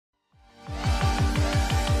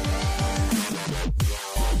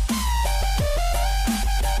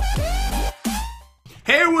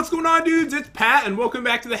Hey, what's going on, dudes? It's Pat, and welcome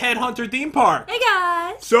back to the Headhunter theme park. Hey,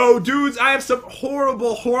 guys. So, dudes, I have some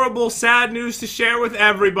horrible, sad news to share with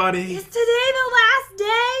everybody. Is today the last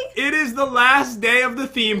day? It is the last day of the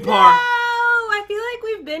theme park. No, I feel like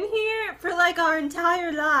we've been here for like our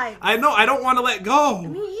entire life. I know, I don't want to let go.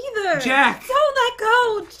 Me either. Jack. Don't let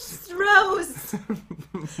go, just Rose.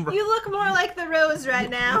 You look more like the Rose right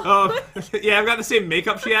now. Yeah, I've got the same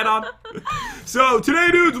makeup she had on. So, today,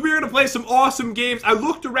 dudes, we're going to play some awesome games. I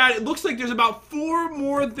looked around. It looks like there's about 4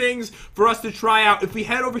 more things for us to try out. If we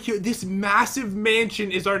head over here, this massive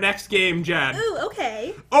mansion is our next game, Jen. Ooh,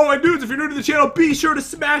 okay. Oh, and dudes, if you're new to the channel, be sure to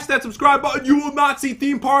smash that subscribe button. You will not see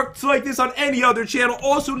theme parks like this on any other channel.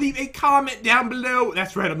 Also, leave a comment down below.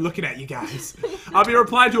 That's right, I'm looking at you guys. I'll be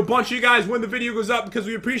replying to a bunch of you guys when the video goes up because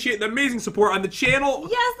we appreciate the amazing support on the channel.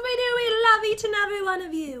 Yes, we do. We love each and every one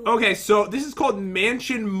of you. Okay, so this is called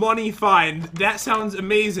Mansion Money Find. That sounds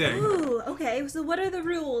amazing. Ooh, okay. So what are the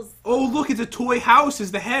rules? Oh, look, it's a toy house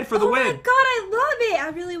is the head for the win. Oh my god, I love it. I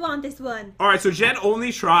really want this one. Alright, so Jen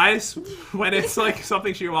only tries when it's like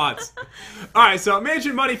something she wants. Alright, so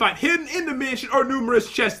Mansion Money Find. Hidden in the mansion are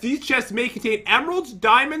numerous chests. These chests may contain emeralds,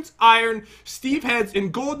 diamonds, iron, Steve heads,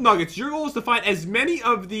 and gold nuggets. Your goal is to find as many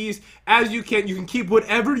of these as you can. You can keep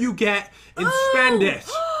whatever you get and spend it.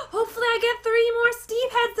 Hopefully I get 3 more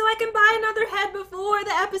Steve heads so I can buy another head before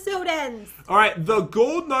the episode ends. Alright, the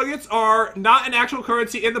gold nuggets are not an actual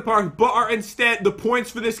currency in the park, but are instead the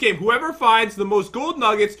points for this game. Whoever finds the most gold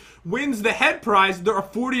nuggets wins the head prize. There are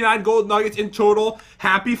 49 gold nuggets in total.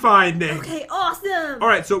 Happy finding. Okay, awesome.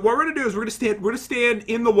 Alright, so what we're gonna do is we're gonna stand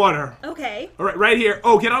in the water. Okay. Alright, right here.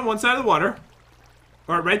 Oh, get on one side of the water.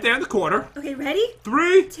 Alright, right there in the corner. Okay, ready?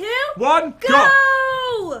 3, 2, 1,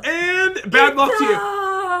 go! And bad luck to you.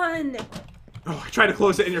 Done. Oh, I tried to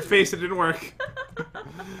close it in your face, it didn't work.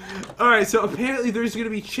 Alright, so apparently there's gonna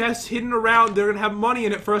be chests hidden around. They're gonna have money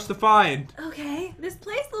in it for us to find. Okay, this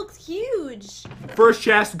place looks huge. First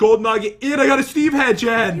chest, gold nugget, and I got a Steve head,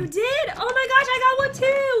 Jen. You did? Oh my gosh, I got one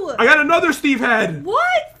too. I got another Steve head.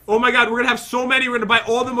 What? Oh my god, we're gonna have so many. We're gonna buy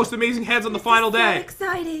all the most amazing heads on the final day. So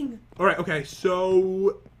exciting. Alright, okay,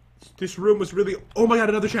 so this room was really... Oh my god,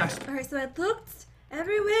 another chest. Alright, so I looked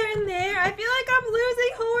everywhere in there. I feel like I'm losing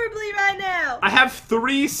horribly right now. I have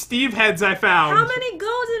 3 Steve heads I found. How many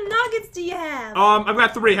golden nuggets do you have? I've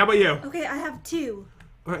got 3. How about you? Okay, I have 2.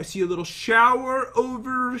 Alright, I see a little shower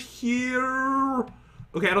over here.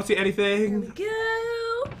 Okay, I don't see anything. There we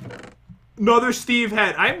go. Another Steve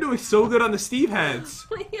head. I am doing so good on the Steve heads.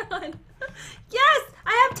 Oh my god. Yes,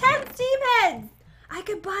 I have 10 Steve heads. I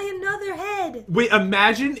could buy another head. Wait,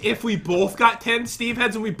 imagine if we both got 10 Steve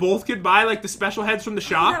heads and we both could buy, like, the special heads from the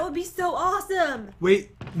shop. That would be so awesome.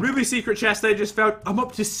 Wait, really secret chest I just found. I'm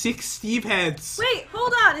up to 6 Steve heads. Wait,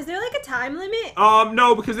 hold on. Is there, like, a time limit?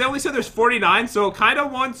 No, because they only said there's 49, so kind of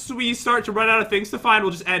once we start to run out of things to find,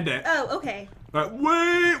 we'll just end it. Oh, okay. Alright,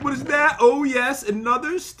 wait, what is that? Oh, yes,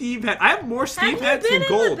 another Steve head. I have more Steve heads than Have you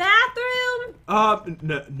been in gold. the bathroom?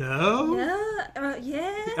 No.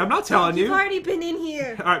 Yeah. I'm not telling you. You've already been in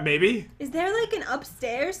here. Alright, maybe. Is there like an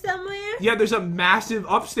upstairs somewhere? Yeah, there's a massive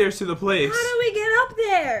upstairs to the place. How do we get up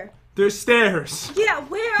there? There's stairs. Yeah,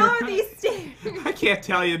 where are these stairs? I can't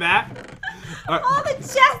tell you that. All the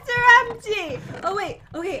chests are empty. Oh wait,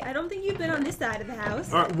 okay, I don't think you've been on this side of the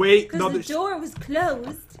house. Alright, wait. Because the door was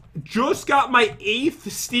closed. Just got my 8th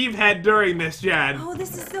Steve head during this, Jen. Oh,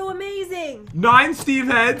 this is so amazing. 9 Steve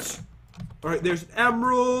heads. Alright, there's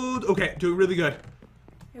emerald. Okay, doing really good.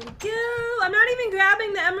 Here we go. I'm not even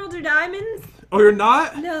grabbing the emeralds or diamonds. Oh, you're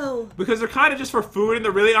not? No. Because they're kind of just for food and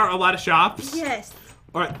there really aren't a lot of shops. Yes.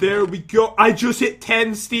 Alright, there we go. I just hit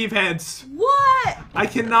 10 Steve heads. What? I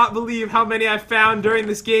cannot believe how many I found during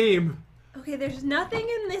this game. Okay, there's nothing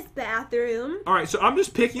in this bathroom. Alright, so I'm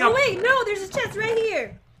just picking up... Oh wait, no, there's a chest right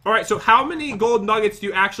here. Alright, so how many gold nuggets do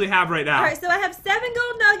you actually have right now? Alright, so I have 7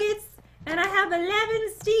 gold nuggets, and I have 11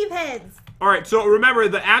 Steve heads. Alright, so remember,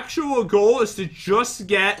 the actual goal is to just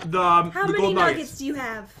get the How gold many nuggets. nuggets do you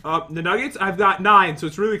have? The nuggets? I've got 9, so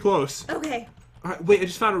it's really close. Okay. Alright, wait, I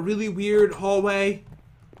just found a really weird hallway.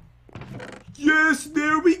 Yes,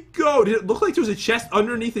 there we go. Did it look like there was a chest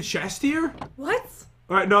underneath the chest here? What?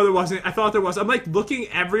 Alright, no, there wasn't. I thought there was. I'm, like, looking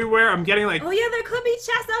everywhere. I'm getting, like... Oh yeah, there could be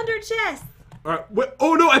chest under chest. Alright, wait.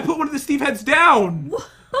 Oh, no, I put one of the Steve heads down.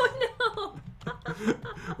 Oh no.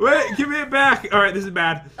 Wait, give me it back. Alright, this is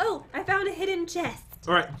bad. Oh, I found a hidden chest.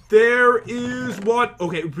 Alright, there is one.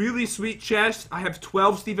 Okay, really sweet chest. I have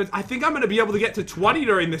 12 Steve heads. I think I'm going to be able to get to 20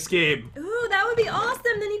 during this game. Ooh, that would be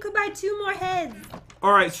awesome. Then you could buy 2 more heads.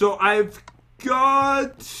 Alright, so I've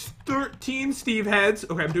got 13 Steve heads.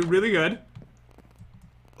 Okay, I'm doing really good.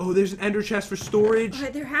 Oh, there's an ender chest for storage.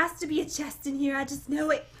 Alright, there has to be a chest in here. I just know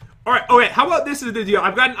it. Alright, okay, how about this is the deal?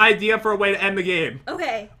 I've got an idea for a way to end the game.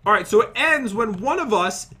 Okay. Alright, so it ends when one of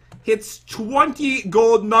us hits 20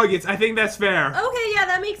 gold nuggets. I think that's fair. Okay, yeah,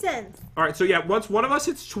 that makes sense. Alright, so yeah, once one of us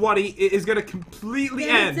hits 20, it is going to completely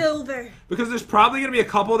end. It's over. Because there's probably going to be a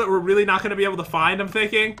couple that we're really not going to be able to find, I'm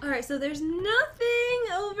thinking. Alright, so there's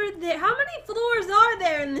nothing over there. How many floors are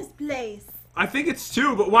there in this place? I think it's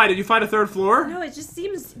 2, but why? Did you find a 3rd floor? No, it just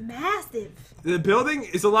seems massive. The building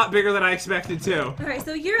is a lot bigger than I expected, too. Alright,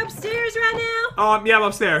 so you're upstairs right now? Yeah, I'm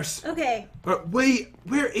upstairs. Okay. Wait,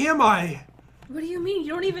 where am I? What do you mean? You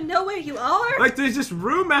don't even know where you are? Like, there's just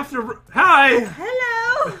room after Hi!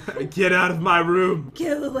 Hello! Get out of my room.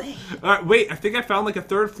 Go away. Alright, wait, I think I found like a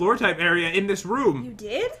 3rd floor type area in this room. You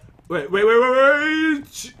did? Wait. Where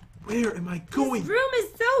am I going? This room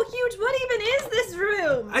is so huge. What even is this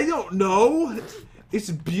room? I don't know. It's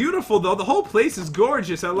beautiful, though. The whole place is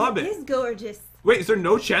gorgeous. I love it. It is gorgeous. Wait, is there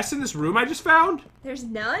no chest in this room I just found? There's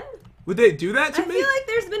none? Would they do that to me? I feel like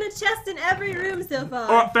there's been a chest in every room so far.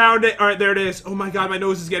 Oh, found it. All right, there it is. Oh my god, my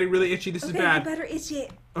nose is getting really itchy. This is bad. You better itch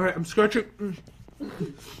it. All right, I'm scratching.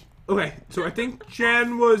 Okay, so I think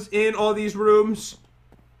Jen was in all these rooms.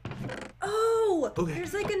 Oh, okay.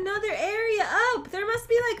 There's like another area up. There must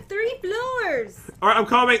be like 3 floors. All right, I'm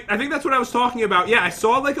coming. I think that's what I was talking about. Yeah, I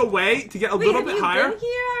saw like a way to get a little bit higher. Have you been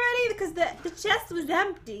here already? Because the chest was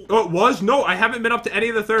empty. Oh, it was? No, I haven't been up to any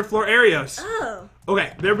of the 3rd floor areas. Oh.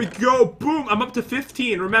 Okay, there we go. Boom, I'm up to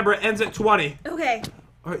 15. Remember, it ends at 20. Okay.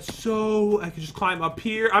 All right, so I can just climb up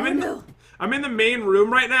here. I'm in the main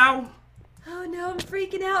room right now. Oh no, I'm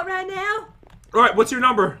freaking out right now. All right, what's your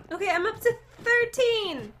number? Okay, I'm up to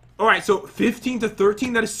 13. All right, so 15 to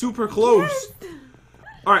 13, that is super close. Yes.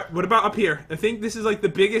 All right, what about up here? I think this is like the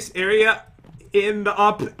biggest area in the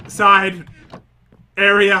upside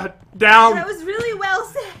area. Down. That was really well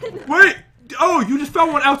said. Wait. Oh, you just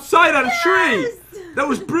found one outside on a tree. Yes. That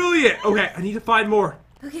was brilliant. Okay, I need to find more.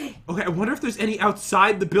 Okay. Okay, I wonder if there's any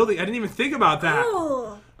outside the building. I didn't even think about that.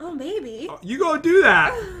 Oh maybe. You go do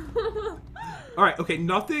that. All right, okay,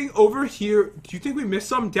 nothing over here. Do you think we missed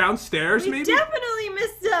some downstairs, We maybe? definitely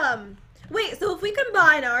missed some. Wait, so if we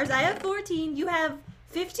combine ours, I have 14, you have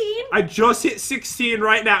 15? I just hit 16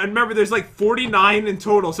 right now. And remember, there's like 49 in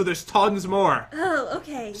total, so there's tons more. Oh,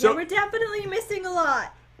 okay. So- yeah, we're definitely missing a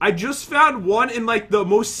lot. I just found one in like the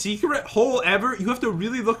most secret hole ever. You have to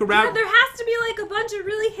really look around. Yeah, there has to be like a bunch of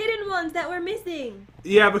really hidden ones that we're missing.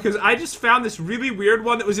 Yeah, because I just found this really weird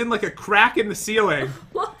one that was in like a crack in the ceiling.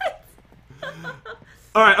 What?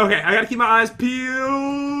 Alright, okay, I gotta keep my eyes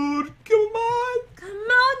peeled. Come on. Come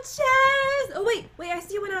on, Chaz! Oh, wait, I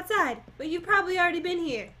see one outside. But you've probably already been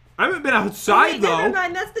here. I haven't been outside wait, though. Never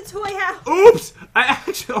mind, that's the toy house. Oops! I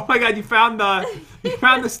actually, oh my god, you found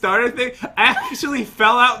the starter thing? I actually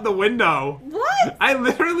fell out the window. What? I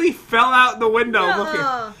literally fell out the window Nuh-uh.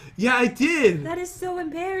 looking. Yeah, I did. That is so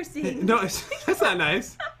embarrassing. No, that's not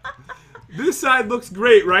nice. This side looks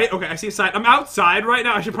great, right? Okay, I see a side. I'm outside right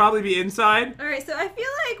now. I should probably be inside. Alright, so I feel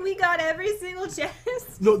like we got every single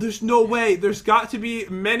chest. No, there's no way. There's got to be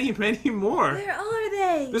many, many more. Where are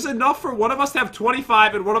they? There's enough for one of us to have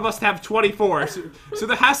 25 and one of us to have 24. So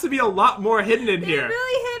there has to be a lot more hidden in They here.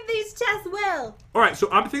 really hid these chests well. Alright, so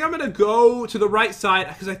I think I'm going to go to the right side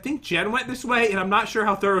because I think Jen went this way and I'm not sure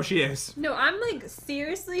how thorough she is. No, I'm like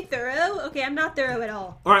seriously thorough. Okay, I'm not thorough at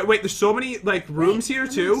all. Alright, wait, there's so many like rooms here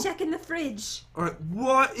too. Check in the fridge. Alright,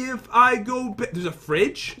 what if I go there's a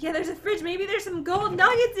fridge? Yeah, there's a fridge. Maybe there's some gold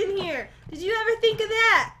nuggets in here. Did you ever think of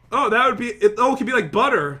that? Oh, that would be it could be like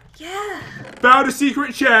butter. Yeah. Found a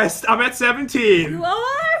secret chest. I'm at 17. You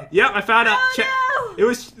are? Yep, I found a chest. No. It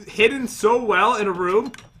was hidden so well in a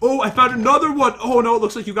room. Oh, I found another one. Oh no, it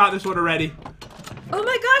looks like you got this one already. Oh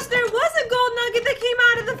my gosh, there was a gold nugget that came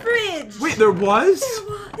out of the fridge. Wait, there was?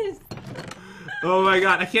 There was. Oh my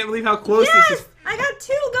god, I can't believe how close Yes, this is. I got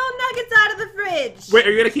 2 gold nuggets out of the fridge. Wait,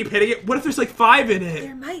 are you gonna keep hitting it? What if there's like 5 in it?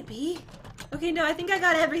 There might be. Okay, no, I think I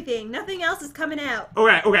got everything. Nothing else is coming out.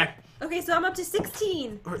 Okay. Okay, so I'm up to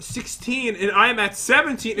 16. Alright, 16 and I am at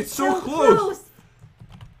 17. It's so close.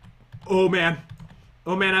 Oh man, I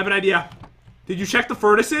have an idea. Did you check the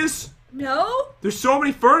furnaces? No? There's so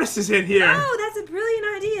many furnaces in here. Oh, that's a brilliant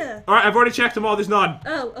idea. Alright, I've already checked them all. There's none.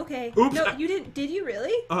 Oh, okay. Oops. No, you didn't. Did you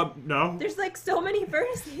really? No. There's like so many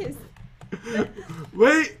furnaces.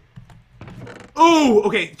 Wait. Oh,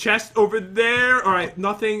 okay. Chest over there. Alright,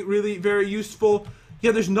 nothing really very useful.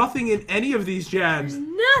 Yeah, there's nothing in any of these jams. There's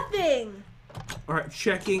nothing. Alright,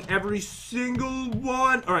 checking every single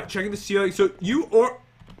one. Alright, checking the ceiling. So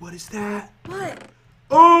what is that? What?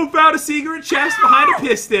 Oh, found a secret chest behind a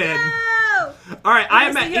piston. No! All right, I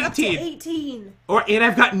am so at you're up to 18. 18. And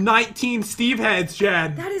I've got 19 Steve heads,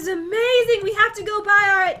 Jen. That is amazing. We have to go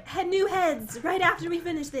buy our new heads right after we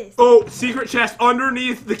finish this. Oh, secret chest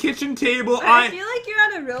underneath the kitchen table. I feel like you're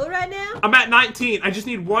on a roll right now. I'm at 19. I just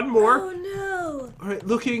need one more. Oh no. All right,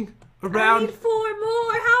 looking around. I need 4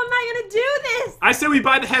 more. How am I gonna do this? I say we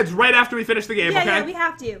buy the heads right after we finish the game, okay? Yeah, we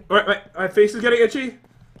have to. All right, my face is getting itchy.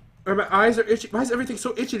 Or my eyes are itchy. Why is everything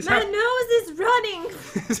so itchy? My nose is running.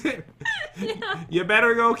 Is it? Yeah. You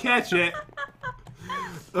better go catch it.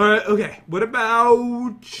 Alright, okay. What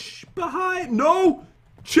about behind? No!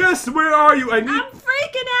 Chest, where are you? I'm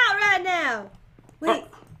freaking out right now. Wait.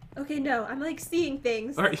 Okay, no. I'm like seeing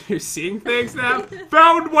things. Alright, you're seeing things now?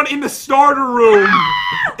 Found one in the starter room.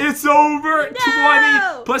 It's over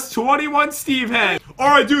 20 plus 21 Steve head.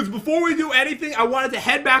 Alright, dudes, before we do anything, I wanted to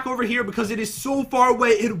head back over here because it is so far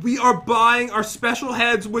away and we are buying our special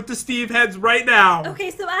heads with the Steve heads right now.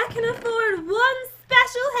 Okay, so I can afford one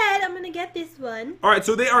special head. I'm gonna get this one. Alright,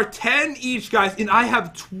 so they are 10 each, guys, and I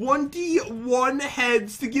have 21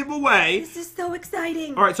 heads to give away. This is so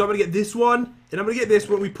exciting. Alright, so I'm gonna get this one, and I'm gonna get this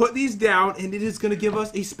one. We put these down, and it is gonna give us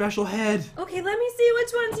a special head. Okay, let me see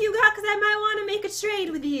which ones you got, because I might want to make a trade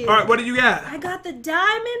with you. Alright, what did you get? I got the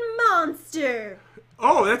Diamond Monster.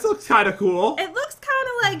 Oh, that looks kind of cool. It looks kind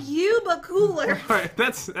of like you, but cooler. Alright,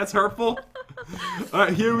 that's hurtful.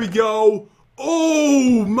 Alright, here we go.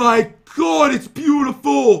 Oh my god, it's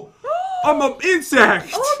beautiful. I'm an insect.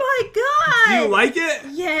 Oh my god. Do you like it?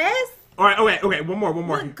 Yes. Alright, okay, one more.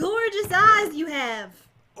 What gorgeous eyes you have.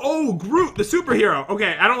 Oh, Groot, the superhero.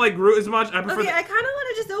 Okay, I don't like Groot as much. I prefer Okay, I kind of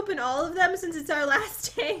want to just open all of them since it's our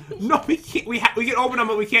last day. No, we can't. We can open them,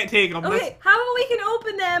 but we can't take them. Okay, how about we can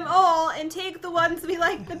open them all and take the ones we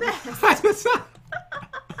like the best?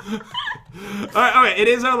 Alright, it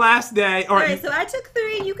is our last day. Alright, so I took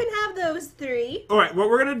 3. You can have those 3. Alright, what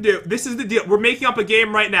we're gonna do, this is the deal. We're making up a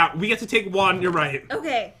game right now. We get to take one, you're right.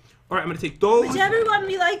 Okay. Alright, I'm gonna take those. Whichever one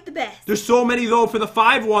we like the best. There's so many, though, for the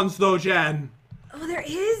 5 ones, though, Jen. Oh, there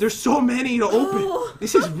is? There's so many to open. Oh.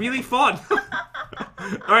 This is really fun.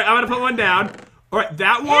 Alright, I'm gonna put one down. Alright,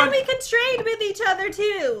 that one. And we can trade with each other,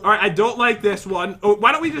 too. Alright, I don't like this one. Oh,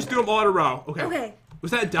 why don't we just do them all in a row? Okay. Okay. Was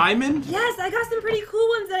that a diamond? Yes, I got some pretty cool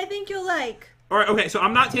ones that I think you'll like. Alright, okay, so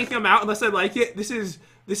I'm not taking them out unless I like it. This is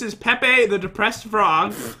Pepe, the depressed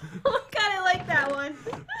frog. Oh my god, I like that one.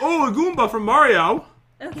 Oh, a Goomba from Mario.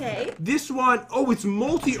 Okay. This one, oh, it's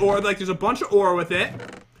multi-ore. Like, there's a bunch of ore with it.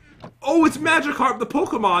 Oh, it's Magikarp, the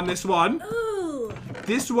Pokemon, this one. Ooh.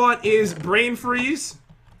 This one is Brain Freeze.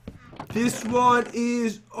 This one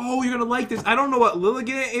is, oh, you're gonna like this. I don't know what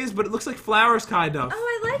Lilligant is, but it looks like flowers, kind of. Oh,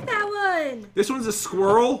 I like that one. This one's a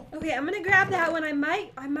squirrel. Okay, I'm gonna grab that one. I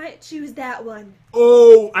might choose that one.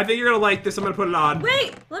 Oh, I think you're gonna like this. I'm gonna put it on.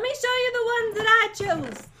 Wait, let me show you the ones that I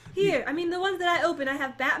chose. Here, I mean the ones that I opened. I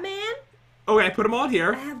have Batman. Okay, put them all I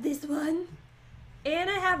here. have this one. And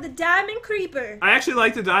I have the Diamond Creeper. I actually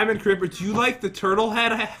like the Diamond Creeper. Do you like the turtle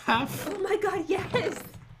head I have? Oh my god, yes.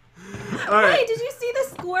 All right. Wait, did you see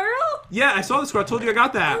the squirrel? Yeah, I saw the squirrel. I told you I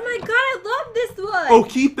got that. Oh my god, I love this one. Oh,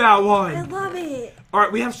 keep that I one. love it. All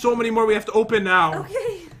right, we have so many more we have to open now.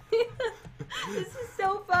 Okay. This is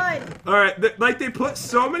so fun. All right, like they put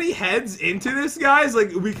so many heads into this, guys.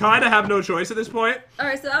 Like we kind of have no choice at this point. All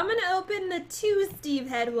right, so I'm gonna open the 2 Steve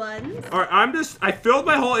head ones. All right, I filled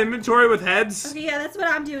my whole inventory with heads. Okay, yeah, that's what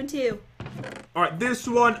I'm doing too. All right, this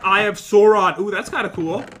one I have Sauron. Ooh, that's kind of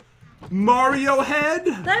cool. Mario head.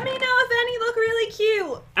 Let me know if any look really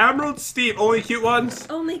cute. Emerald Steve, only cute ones.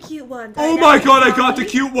 Only cute ones. Oh my god, I got the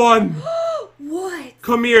cute one. What?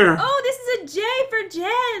 Come here. Oh, this is a J for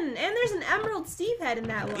Jen. And there's an Emerald Steve head in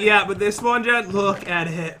that one. Yeah, but this one, Jen, look at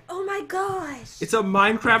it. Oh my gosh. It's a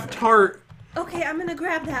Minecraft tart. Okay, I'm gonna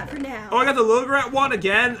grab that for now. Oh, I got the Lilligant one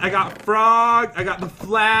again. I got Frog. I got the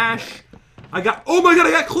Flash. Oh my god,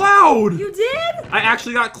 I got Cloud! You did? I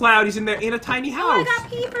actually got Cloud. He's in there in a tiny house. Oh, I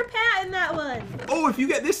got P for Pat in that one. Oh, if you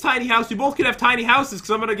get this tiny house, you both can have tiny houses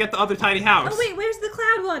because I'm going to get the other tiny house. Oh, wait, where's the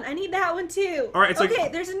Cloud one? I need that one too. All right, it's okay,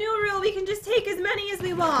 there's a new rule. We can just take as many as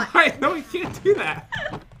we want. All right, no, we can't do that.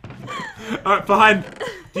 All right, fine.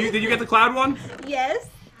 Did you get the Cloud one? Yes.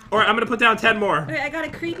 All right, I'm going to put down 10 more. All right, I got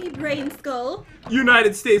a creepy brain skull.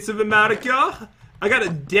 United States of America. I got a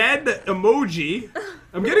dead emoji.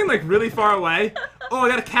 I'm getting like really far away. Oh, I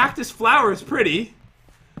got a cactus flower. It's pretty.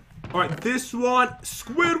 All right, this one,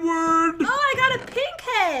 Squidward. Oh, I got a pink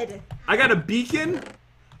head. I got a beacon,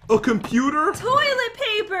 a computer. Toilet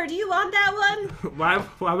paper. Do you want that one?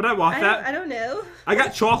 Why would I want that? I don't know. I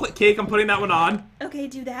got chocolate cake. I'm putting that one on. Okay,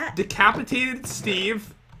 do that. Decapitated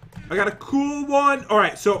Steve. I got a cool one. All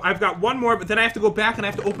right, so I've got one more, but then I have to go back and I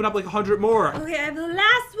have to open up like 100 more. Okay, I have the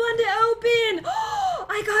last one to open. Oh,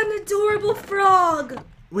 I got an adorable frog.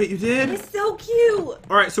 Wait, you did? It's so cute.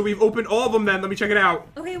 All right, so we've opened all of them then. Let me check it out.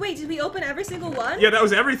 Okay, wait, did we open every single one? Yeah, that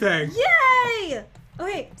was everything. Yay!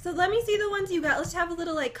 Okay, so let me see the ones you got. Let's have a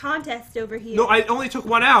little, like, contest over here. No, I only took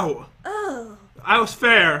one out. Oh. I was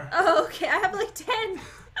fair. Oh, okay, I have, like, 10.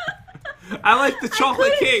 I like the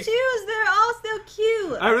chocolate I couldn't cake. choose. They're all so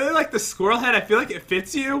cute. I really like the squirrel head. I feel like it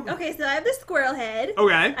fits you. Okay, so I have the squirrel head.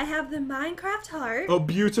 Okay. I have the Minecraft heart. Oh,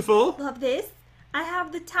 beautiful. Love this. I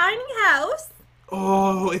have the tiny house.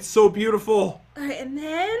 Oh, it's so beautiful. Alright, and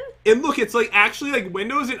then... And look, it's like actually like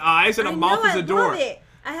windows and eyes and a mouth is a door. I love it.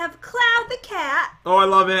 I have Cloud the cat. Oh, I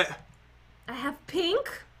love it. I have Pink.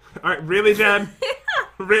 Alright, really, Jen?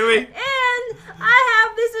 Really? And I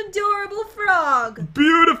have this adorable frog.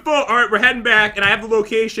 Beautiful! Alright, we're heading back, and I have the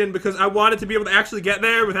location because I wanted to be able to actually get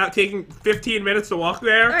there without taking 15 minutes to walk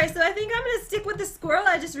there. Alright, so I think I'm gonna stick with the squirrel.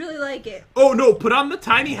 I just really like it. Oh, no, put on the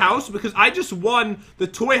tiny house because I just won the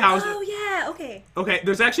toy house. Oh, yeah, okay. Okay,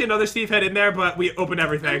 there's actually another Steve head in there, but we opened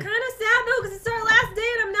everything. I'm kind of sad, though, because it's our last day,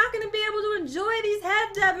 and I'm not gonna be able to enjoy these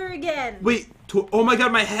heads ever again. Wait, oh my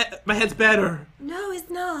god, my head's better. No, it's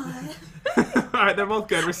not. Alright, they're both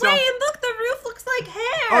good. We're still... Wait, look, the roof looks like hair.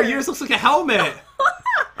 Oh, yours looks like a helmet.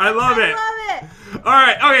 I love it. I love it.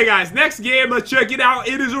 Alright, okay guys, next game, let's check it out.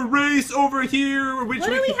 It is a race over here. What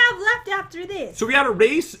do we have left after this? So we had a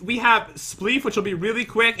race, we have Spleef, which will be really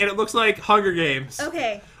quick, and it looks like Hunger Games.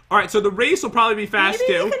 Okay. Alright, so the race will probably be fast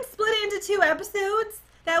Maybe too. we can split it into 2 episodes.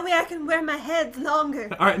 That way I can wear my heads longer.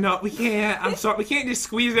 Alright, no, we can't. I'm sorry, we can't just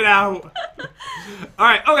squeeze it out.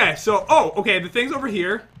 Alright, okay, so, okay, the thing's over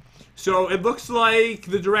here. So it looks like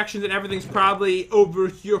the directions and everything's probably over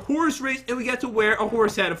here. Horse race, and we get to wear a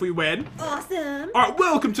horse head if we win. Awesome. Alright,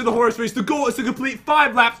 welcome to the horse race. The goal is to complete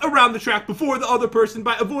 5 laps around the track before the other person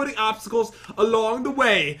by avoiding obstacles along the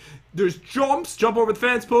way. There's jumps, jump over the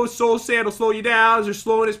fence post, soul sand will slow you down, there's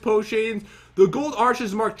slowness potions. The gold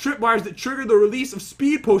arches mark tripwires that trigger the release of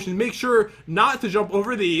speed potions. Make sure not to jump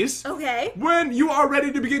over these. Okay. When you are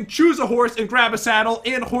ready to begin, choose a horse and grab a saddle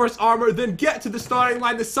and horse armor. Then get to the starting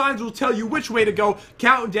line. The signs will tell you which way to go.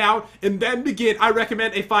 Count down and then begin. I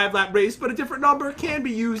recommend a 5-lap race, but a different number can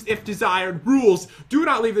be used if desired. Rules: do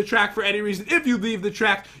not leave the track for any reason. If you leave the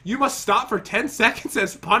track, you must stop for 10 seconds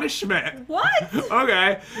as punishment. What?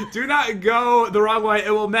 Okay. Do not go the wrong way.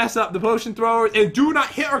 It will mess up the potion throwers. And do not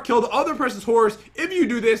hit or kill the other person's horse. If you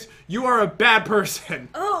do this, you are a bad person.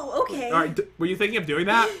 Oh, okay. Alright, were you thinking of doing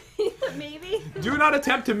that? Maybe. Do not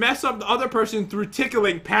attempt to mess up the other person through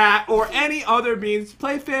tickling, pat, or any other means.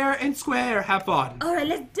 Play fair and square. Have fun. Alright,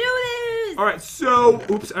 let's do this. Alright, so,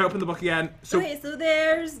 oops, I opened the book again. So, Okay, so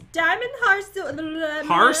there's diamond hearts.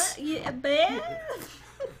 Hearts? Yeah, bear.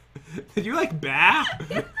 did you like bah?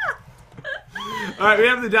 Alright, we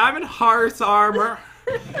have the diamond hearts armor.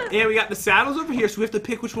 And we got the saddles over here, so we have to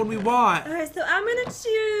pick which one we want. Alright, so I'm gonna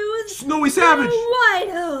choose Snowy Savage! White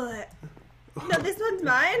Hood. No, this one's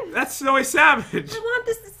mine. That's Snowy Savage! I want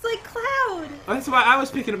this, it's like Cloud. That's why I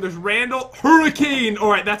was picking him. There's Randall Hurricane!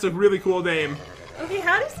 Alright, that's a really cool name. Okay,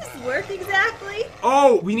 how does this work exactly?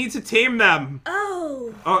 Oh, we need to tame them.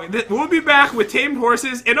 Oh. We'll be back with tamed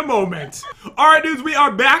horses in a moment. Alright, dudes, we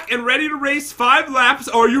are back and ready to race 5 laps.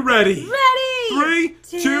 Are you ready? Ready!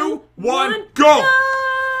 3, 2, 1, go!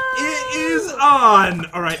 It is on!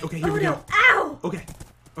 Alright, okay, here we go. Ow! Okay.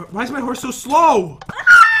 Why is my horse so slow?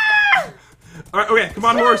 Ah! Alright, okay, come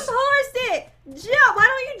on, horse. Horse it! Jump! Why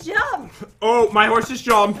don't you jump? Oh, my horse just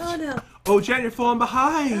jumped. Oh, no. Oh, Jen, you're falling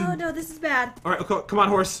behind. Oh, no, this is bad. Alright, okay, come on,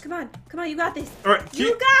 horse. Come on, you got this. Alright,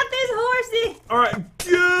 You got this, horsey! Alright,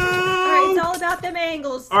 go! Alright, it's all about them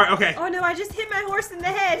angles. Alright, okay. Oh, no, I just hit my horse in the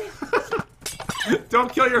head.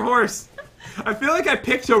 Don't kill your horse. I feel like I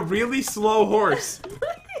picked a really slow horse.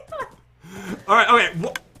 Alright,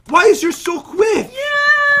 okay. Why is yours so quick?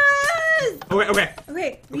 Yes! Okay.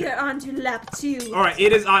 Okay, we are on to lap 2. Alright,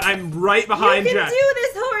 it is on. I'm right behind You Jen. can do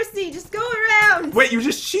this, horsey. Just go around. Wait, you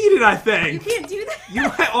just cheated, I You think. can't do that. You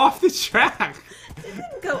went off the track. You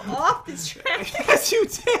didn't go off the track. Yes, you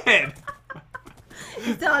did.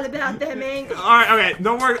 It's all about them angles. Alright, okay.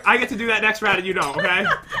 No more. I get to do that next round and you don't, okay?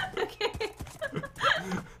 Okay.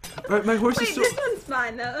 Alright, my horse Wait, is so... this one's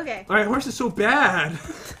fine, though. Okay. Alright, horse is so bad.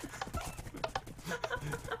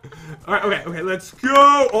 Alright, okay, let's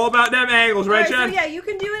go. All about them angles, right, Alright, so Jen? yeah, you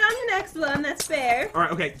can do it on your next one. That's fair.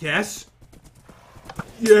 Alright, okay, yes.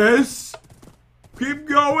 Yes. Keep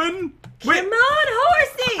going. Wait, Come on,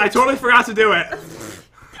 horsey! I totally forgot to do it.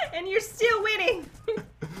 And you're still winning.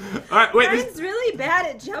 All right, wait. Aaron's really bad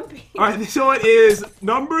at jumping. All right, this one is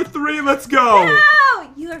number 3. Let's go.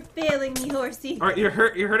 No! You are failing me, horsey. All right, you're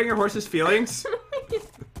hurting your horse's feelings.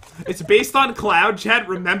 It's based on cloud, Chad.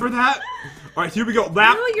 Remember that? All right, here we go.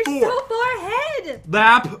 Lap No, you're 4. so far ahead.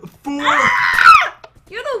 Lap 4. Ah!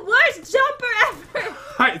 You're the worst jumper ever.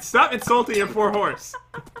 All right, stop insulting your poor horse.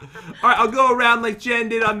 All right, I'll go around like Jen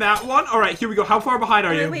did on that one. All right, here we go. How far behind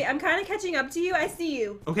are you? Wait, I'm kind of catching up to you. I see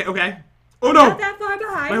you. Okay, okay. Oh no! Not that far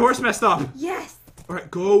behind. My horse messed up. Yes. All right,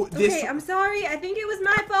 go this. Okay, I'm sorry. I think it was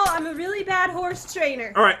my fault. I'm a really bad horse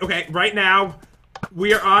trainer. All right, okay. Right now,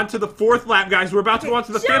 we are on to the 4th lap, guys. We're about to go on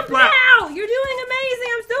to the 5th lap. Now! You're doing amazing.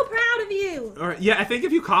 I'm so proud of you. All right, yeah. I think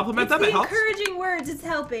if you compliment them, The it helps. encouraging words is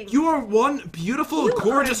helping. You are one beautiful,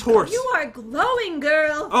 gorgeous horse. You are glowing,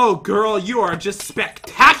 girl. Oh, girl, you are just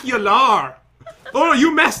spectacular. Oh, no,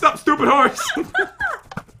 you messed up, stupid horse.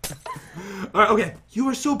 All right, okay. You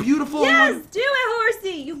are so beautiful. Yes, do it,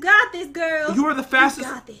 horsey. You got this, girl. You are the fastest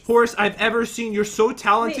horse I've ever seen. You're so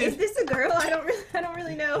talented. Wait, is this a girl? I don't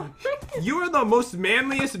really know. You are the most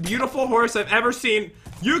manliest, beautiful horse I've ever seen.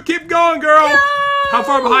 You keep going, girl. No! How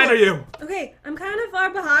far behind are you? Okay, I'm kind of far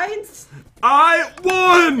behind. I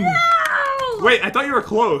won. No! Wait, I thought you were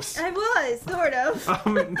close. I was, sort of.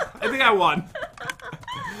 I think I won.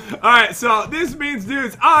 Alright, so this means,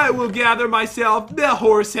 dudes, I will gather myself the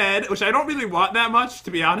horse head, which I don't really want that much,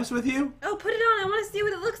 to be honest with you. Oh, put it on. I want to see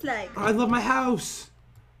what it looks like. Oh, I love my house.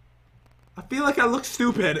 I feel like I look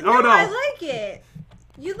stupid. No, Oh, no. I like it.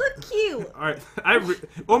 You look cute. Alright,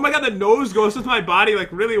 oh my god, the nose goes with my body,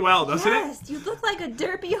 like, really well, doesn't it? Yes, you look like a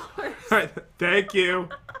derpy horse. Alright, thank you.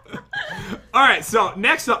 Alright, so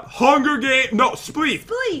next up, Hunger Game. No, Spleef.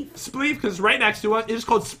 Spleef. Spleef, because right next to us, it is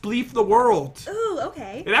called Spleef the World. Ooh,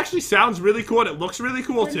 okay. It actually sounds really cool, and it looks really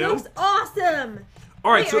cool, It too. looks awesome.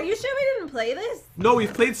 Alright, Wait, so. are you sure we didn't play this? No,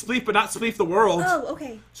 we've played Spleef, but not Spleef the World. Oh,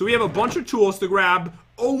 okay. So we have a bunch of tools to grab.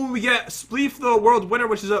 Oh, we get Spleef the World Winner,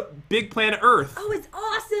 which is a big planet Earth. Oh, it's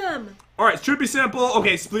awesome. Alright, should be simple.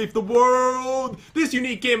 Okay, Spleef the World. This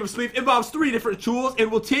unique game of Spleef involves 3 different tools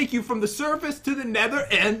and will take you from the surface to the nether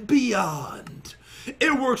and beyond.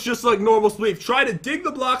 It works just like normal Spleef. Try to dig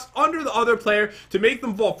the blocks under the other player to make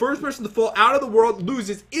them fall. First person to fall out of the world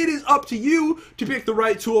loses. It is up to you to pick the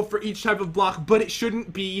right tool for each type of block, but it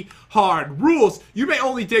shouldn't be hard. Rules: you may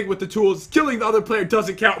only dig with the tools. Killing the other player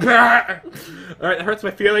doesn't count. Alright, that hurts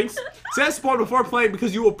my feelings. Set spawn before playing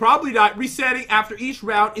because you will probably die. Resetting after each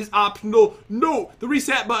round is optional. No, the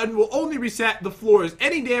reset button will only reset the floors.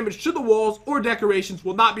 Any damage to the walls or decorations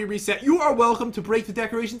will not be reset. You are welcome to break the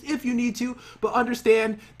decorations if you need to, but understand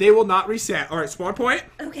they will not reset. Alright, spawn point.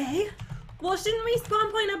 Okay. Well, shouldn't we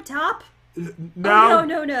spawn point up top? No. Oh,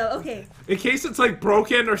 no. Okay. In case it's like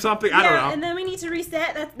broken or something, I don't know. And then we need to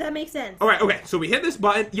reset. That makes sense. Alright, okay, so we hit this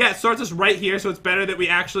button. Yeah, it starts us right here, so it's better that we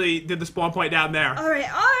actually did the spawn point down there.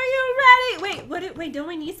 Alright, are you ready? Wait, don't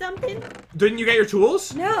we need something? Didn't you get your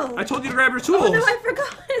tools? No. I told you to grab your tools. Oh, no, I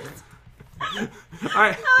forgot.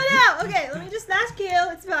 Alright. Oh, no. Okay, let me just slash kill.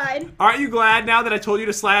 It's fine. Aren't you glad now that I told you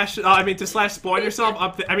to slash, to slash spawn yourself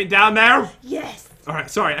up, down there? Yes. Alright,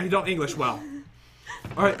 sorry, I don't English well.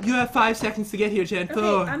 Alright, you have 5 seconds to get here, Jen. 4,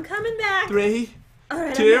 Okay, I'm coming back. 3,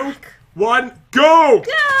 Alright, 2, I'm back. 1, go!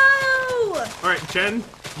 Go! Alright, Jen,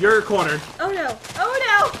 you're cornered. Oh, no.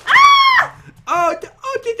 Oh, no. Ah! Oh,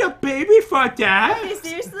 did the baby fuck that? Okay,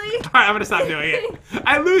 seriously? Alright, I'm gonna stop doing it.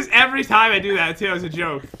 I lose every time I do that, too, as a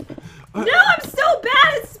joke. No, I'm so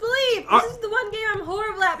bad at Spleef! This is the one game I'm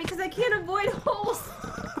horrible at because I can't avoid holes.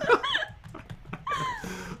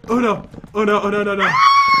 Oh no. Oh no, oh no, no, no.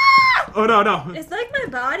 Ah! Oh no, no. It's like my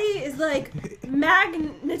body is like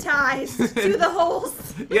magnetized to the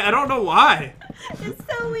holes. Yeah, I don't know why. It's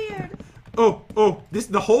so weird. Oh,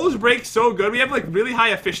 the holes break so good. We have like really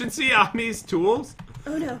high efficiency on these tools.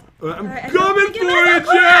 Oh no. I'm Right, coming for you,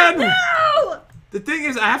 Jen! No! The thing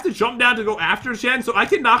is, I have to jump down to go after Jen, so I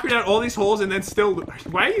can knock her down all these holes and then still...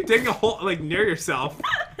 Why are you digging a hole, like, near yourself?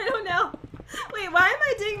 I don't know. Wait, why am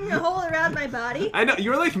I digging a hole around my body? I know,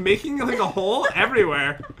 you're like making like a hole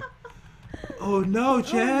everywhere. Oh no,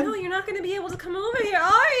 Jen. Oh no, you're not going to be able to come over here,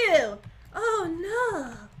 are you?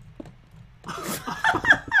 Oh no.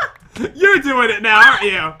 You're doing it now, aren't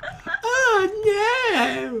you? Oh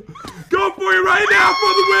no! Go for it right now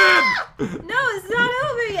for the win! No, it's not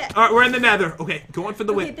over yet. Alright, we're in the nether. Okay, going for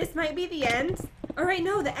the Okay, win. this might be the end. Alright,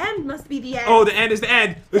 no, the end must be the end. Oh, the end is the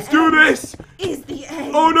end. Let's do this! Is the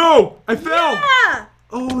end. Oh no! I fell! Yeah!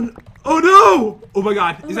 Oh no! Oh my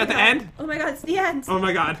god, is that the God. end? Oh my god, it's the end. Oh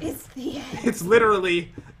my god. It's the end. It's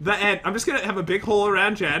literally the end. I'm just gonna have a big hole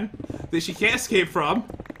around Jen that she can't escape from.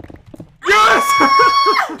 Yes!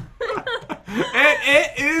 And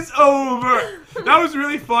it is over. That was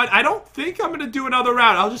really fun. I don't think I'm going to do another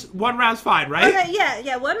round. One round's fine, right? Okay,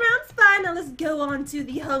 yeah, one round's fine. Now let's go on to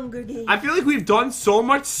the Hunger Games. I feel like we've done so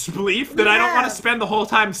much spleef that I don't want to spend the whole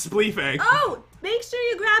time spleefing. Oh, make sure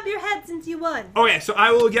you grab your head since you won. Okay, so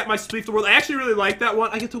I will get my spleef the world. I actually really like that one.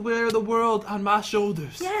 I get to wear the world on my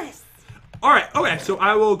shoulders. Yes. Alright, okay, so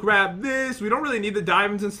I will grab this. We don't really need the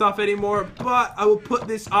diamonds and stuff anymore, but I will put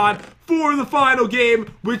this on for the final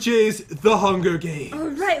game, which is the Hunger Games.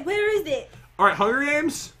 Alright, where is it? Alright, Hunger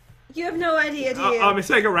Games? You have no idea, do you? It's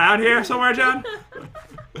like around here somewhere, Jen?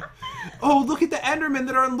 Oh, look at the Endermen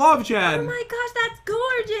that are in love, Jen. Oh my gosh, that's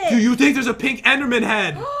gorgeous. Do you think there's a pink Enderman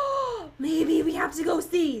head? Maybe we have to go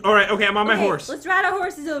see. Alright, okay, I'm on my horse. Let's ride our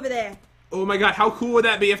horses over there. Oh my god, how cool would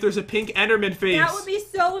that be if there's a pink Enderman face? That would be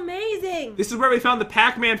so amazing. This is where we found the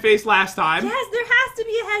Pac-Man face last time. Yes, there has to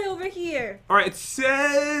be a head over here. Alright, it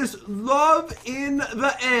says love in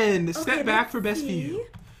the end. Okay, Step back for best view.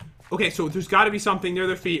 Okay, so there's got to be something near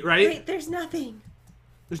their feet, right? Wait, there's nothing.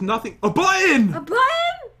 There's nothing. A button! A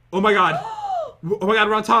button? Oh my god. Oh my god,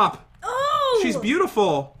 we're on top. Oh! She's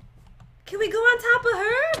beautiful. Can we go on top of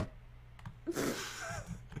her?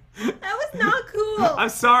 That was not cool. I'm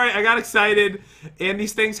sorry, I got excited, and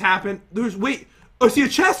these things happen. Wait, I see a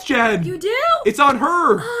chest, Jen. You do? It's on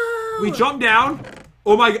her. Oh. We jump down.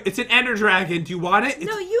 Oh my god, it's an Ender Dragon. Do you want it?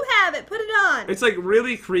 No, you have it. Put it on. It's like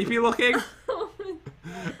really creepy looking.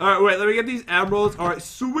 Alright, wait, let me get these emeralds. Alright,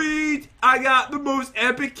 sweet. I got the most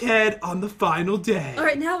epic head on the final day.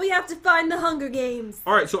 Alright, now we have to find the Hunger Games.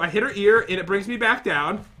 Alright, so I hit her ear, and it brings me back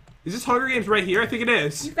down. Is this Hunger Games right here? I think it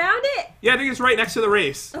is. You found it? Yeah, I think it's right next to the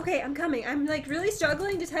race. Okay, I'm coming. I'm like really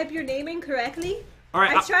struggling to type your name in correctly.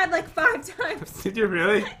 Alright. I tried like 5 times. Did you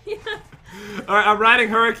really? Yeah. Alright, I'm riding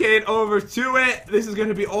Hurricane over to it. This is going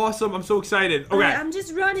to be awesome. I'm so excited. Okay. Alright, I'm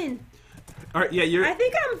just running. Alright, yeah, you're... I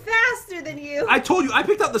think I'm faster than you. I told you, I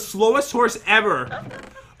picked out the slowest horse ever.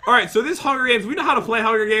 Alright, so this Hunger Games, we know how to play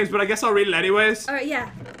Hunger Games, but I guess I'll read it anyways. Alright, yeah.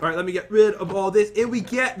 Alright, let me get rid of all this. And we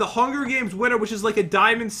get the Hunger Games winner, which is like a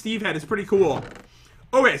diamond Steve head. It's pretty cool.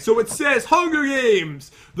 Okay, so it says Hunger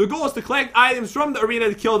Games. The goal is to collect items from the arena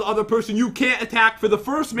to kill the other person you can't attack for the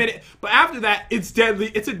first minute, but after that, it's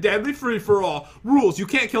deadly. It's a deadly free-for-all. Rules: you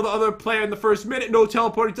can't kill the other player in the first minute, no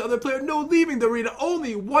teleporting to the other player, no leaving the arena,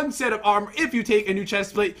 only one set of armor. If you take a new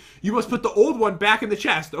chest plate, you must put the old one back in the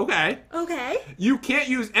chest. Okay. Okay. You can't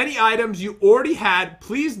use any items you already had.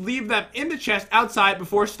 Please leave them in the chest outside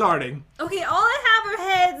before starting. Okay, all I have are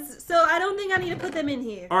heads, so I don't think I need to put them in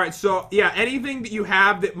here. Alright, so, yeah, anything that you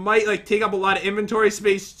have that might, like, take up a lot of inventory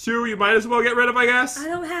space, too, you might as well get rid of, I guess. I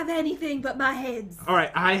don't have anything but my heads.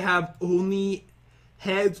 Alright, I have only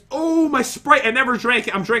heads. Oh, my Sprite. I never drank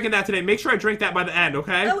it. I'm drinking that today. Make sure I drink that by the end,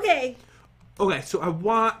 okay? Okay. Okay, so I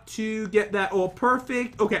want to get that all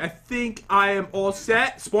perfect. Okay, I think I am all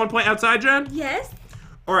set. Spawn point outside, Jen? Yes.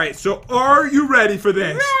 Alright, so are you ready for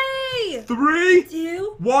this? Ready! 3,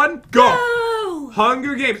 2, 1, go! go!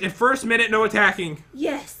 Hunger Games. In first minute, no attacking.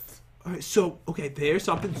 Yes. Alright, so, okay, there's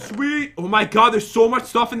something sweet. Oh my god, there's so much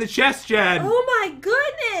stuff in the chest, Jen. Oh my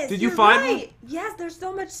goodness! Did you You're find right. one? Yes, there's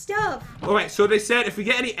so much stuff. Alright, so they said if we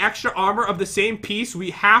get any extra armor of the same piece, we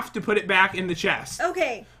have to put it back in the chest.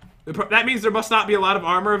 Okay. That means there must not be a lot of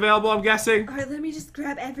armor available, I'm guessing. Alright, let me just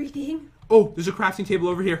grab everything. Oh, there's a crafting table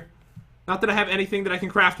over here. Not that I have anything that I can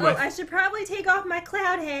craft with. I should probably take off my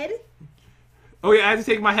cloud head. Oh yeah, I have to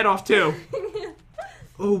take my head off too.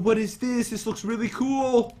 Oh, what is this? This looks really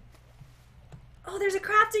cool. Oh, there's a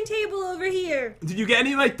crafting table over here. Did you get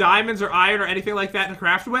any, like, diamonds or iron or anything like that to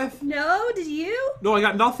craft with? No, did you? No, I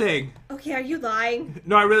got nothing. Okay, are you lying?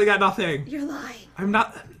 No, I really got nothing. You're lying. I'm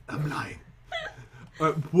lying.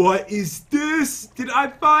 What is this? Did I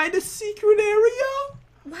find a secret area?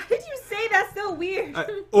 Why did you say that so weird?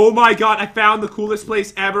 Oh my god, I found the coolest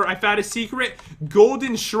place ever. I found a secret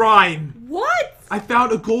golden shrine. What? I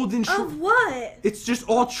found a golden shrine. Of what? It's just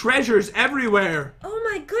all treasures everywhere. Oh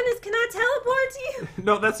my goodness, can I teleport to you?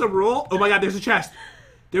 No, that's a rule. Oh my god, there's a chest.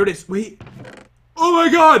 There it is. Wait. Oh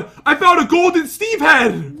my god, I found a golden Steve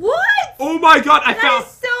head. What? Oh my god, That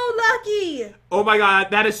is so lucky. Oh my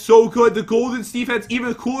god, that is so good. The golden Steve head's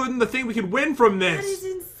even cooler than the thing we could win from this. That is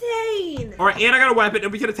insane. Alright, and I got a weapon,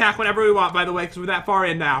 and we can attack whenever we want, by the way, because we're that far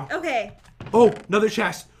in now. Okay. Oh, another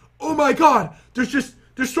chest. Oh my god,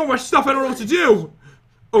 there's so much stuff I don't know what to do.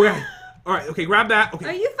 Okay. Alright, okay, grab that. Okay.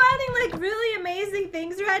 Are you finding like really amazing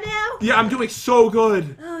things right now? Yeah, I'm doing so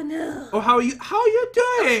good. Oh no. Oh, how are you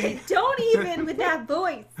doing? Okay, don't even with that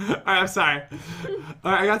voice. Alright, I'm sorry.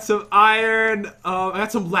 Alright, I got some iron. I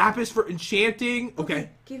got some lapis for enchanting.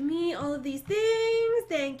 Okay. Give me all of these things.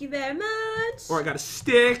 Thank you very much. Or I got a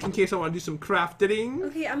stick in case I want to do some crafting.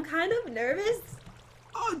 Okay, I'm kind of nervous.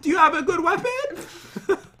 Oh, do you have a good weapon?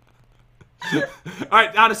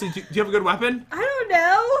 Alright, honestly, do you have a good weapon? I don't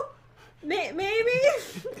know. Maybe?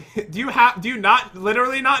 Do you not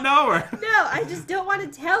literally not know, or? No, I just don't want to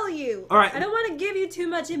tell you. Alright. I don't want to give you too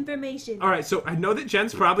much information. Alright, so I know that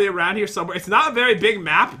Jen's probably around here somewhere. It's not a very big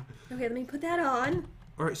map. Okay, let me put that on.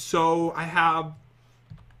 Alright, so I have...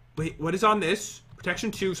 Wait, what is on this?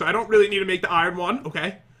 Protection 2, so I don't really need to make the iron one.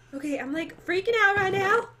 Okay. Okay, I'm like freaking out right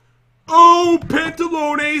now. Oh,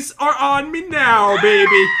 pantalones are on me now,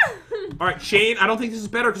 baby. Alright, Shane, I don't think this is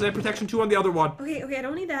better because I have protection 2 on the other one. Okay, I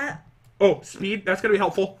don't need that. Oh, speed, that's gonna be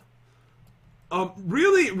helpful.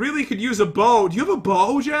 Really could use a bow. Do you have a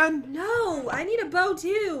bow, Jen? No, I need a bow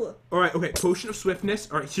too. Alright, okay, potion of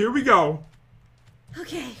swiftness. Alright, here we go.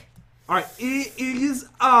 Okay. Alright, it is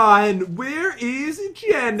on. Where is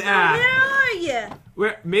Jen at? Where are you?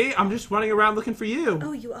 Where, me? I'm just running around looking for you.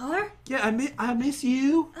 Oh, you are? Yeah, I miss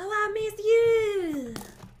you. Oh, I miss you.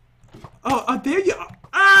 Oh, there you are.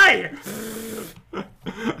 Aye!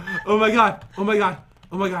 Oh my god. Oh my god.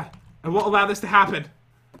 Oh my god. I won't allow this to happen.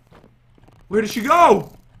 Where did she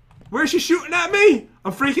go? Where is she shooting at me?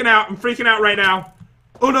 I'm freaking out. I'm freaking out right now.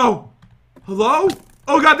 Oh no. Hello?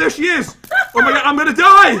 Oh god, there she is. Oh my god, I'm gonna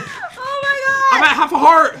die. Oh my I'm god. at half a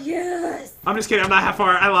heart. Yes. I'm just kidding. I'm not half a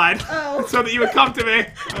heart. I lied. Oh. So that you would come to me.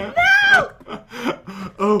 No.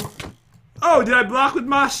 Oh. Oh, did I block with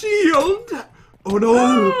my shield? Oh no.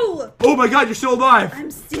 Oh. Oh my god, you're still alive. I'm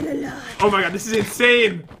still alive. Oh my god, this is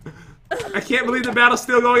insane. I can't believe the battle's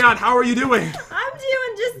still going on. How are you doing? I'm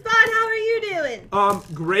doing just fine. How are you doing?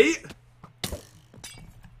 Great.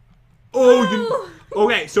 Oh, you...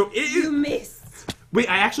 Okay, so it is... You missed. Wait,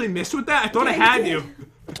 I actually missed with that? I thought I Yeah, had you you.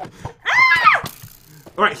 Ah!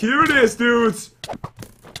 Alright, here it is, dudes.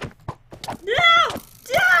 No!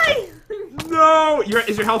 Die! No!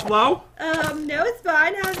 Is your health low? No, it's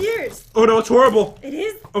fine. How's yours? Oh no, it's horrible. It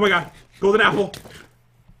is? Oh my god. Golden apple.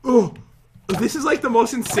 Oh. This is like the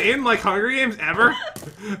most insane, like, Hunger Games ever.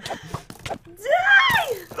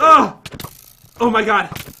 Die! Oh! Oh my god.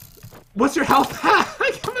 What's your health? I'm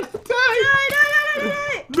gonna die.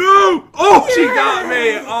 Die! No! Oh, she Yes! got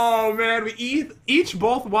me. Oh man, we each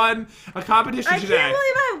both won a competition I today. can't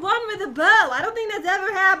believe I won with a bow. I don't think that's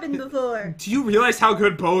ever happened before. Do you realize how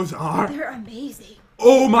good bows are? They're amazing.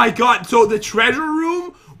 Oh my god, so the treasure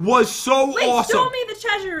room was so Wait, awesome. show me the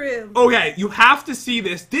treasure room. Okay, you have to see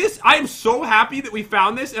this. I am so happy that we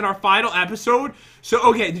found this in our final episode. So,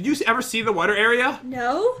 okay, did you ever see the water area?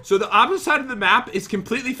 No? So the opposite side of the map is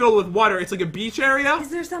completely filled with water. It's like a beach area. Is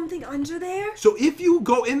there something under there? So if you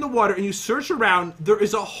go in the water and you search around, there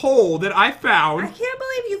is a hole that I found. I can't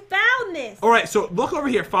believe you found this. Alright, so look over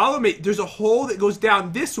here. Follow me. There's a hole that goes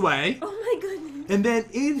down this way. Oh my goodness. And then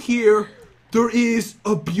in here, there is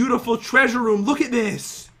a beautiful treasure room. Look at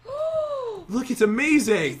this. Look, it's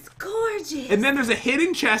amazing. It's gorgeous. And then there's a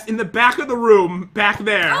hidden chest in the back of the room, back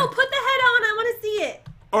there. Oh, put the head on. I want to see it.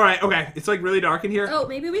 Alright, okay. It's like really dark in here. Oh,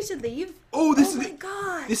 maybe we should leave. Oh, Oh my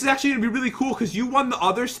god. This is actually going to be really cool because you won the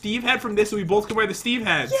other Steve head from this, so we both can wear the Steve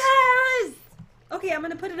heads. Yes. Okay, I'm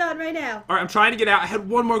going to put it on right now. Alright, I'm trying to get out. I had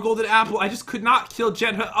one more golden apple. I just could not kill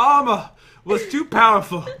Jen. Her armor was too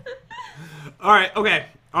powerful. Alright, okay.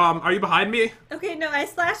 Are you behind me? Okay, no, I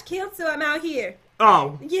 /killed, so I'm out here.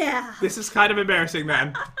 Oh. Yeah. This is kind of embarrassing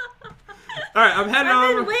then. Alright, I'm heading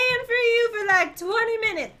I've over. been waiting for you for like 20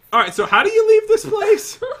 minutes. Alright, so how do you leave this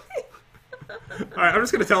place? Alright, I'm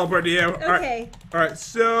just gonna teleport to you. Okay. Alright,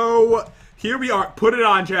 so here we are. Put it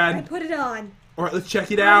on, I Jen. put it on. Alright, let's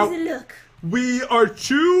check it How out. does it look? We are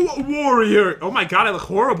two warriors. Oh my god, I look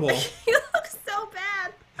horrible. You look so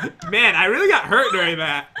bad. Man, I really got hurt during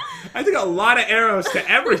that. I took a lot of arrows to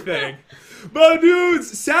everything. But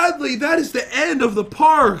dudes, sadly, that is the end of the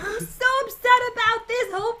park. I'm so upset about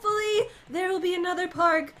this. Hopefully, there will be another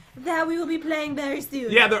park that we will be playing very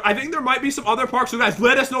soon. Yeah, I think there might be some other parks. So guys,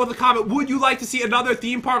 let us know in the comment. Would you like to see another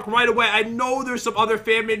theme park right away? I know there's some other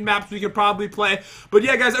fan-made maps we could probably play. But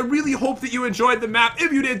yeah, guys, I really hope that you enjoyed the map.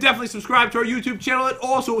 If you did, definitely subscribe to our YouTube channel. And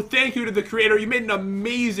also, thank you to the creator. You made an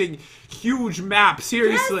amazing, huge map.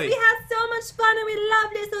 Seriously. Yes, we had so much fun and we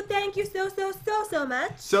loved it. So thank you so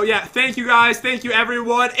much. So yeah, thank you guys. Thank you,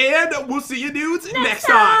 everyone. And we'll see you dudes next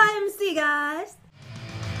time. See you guys.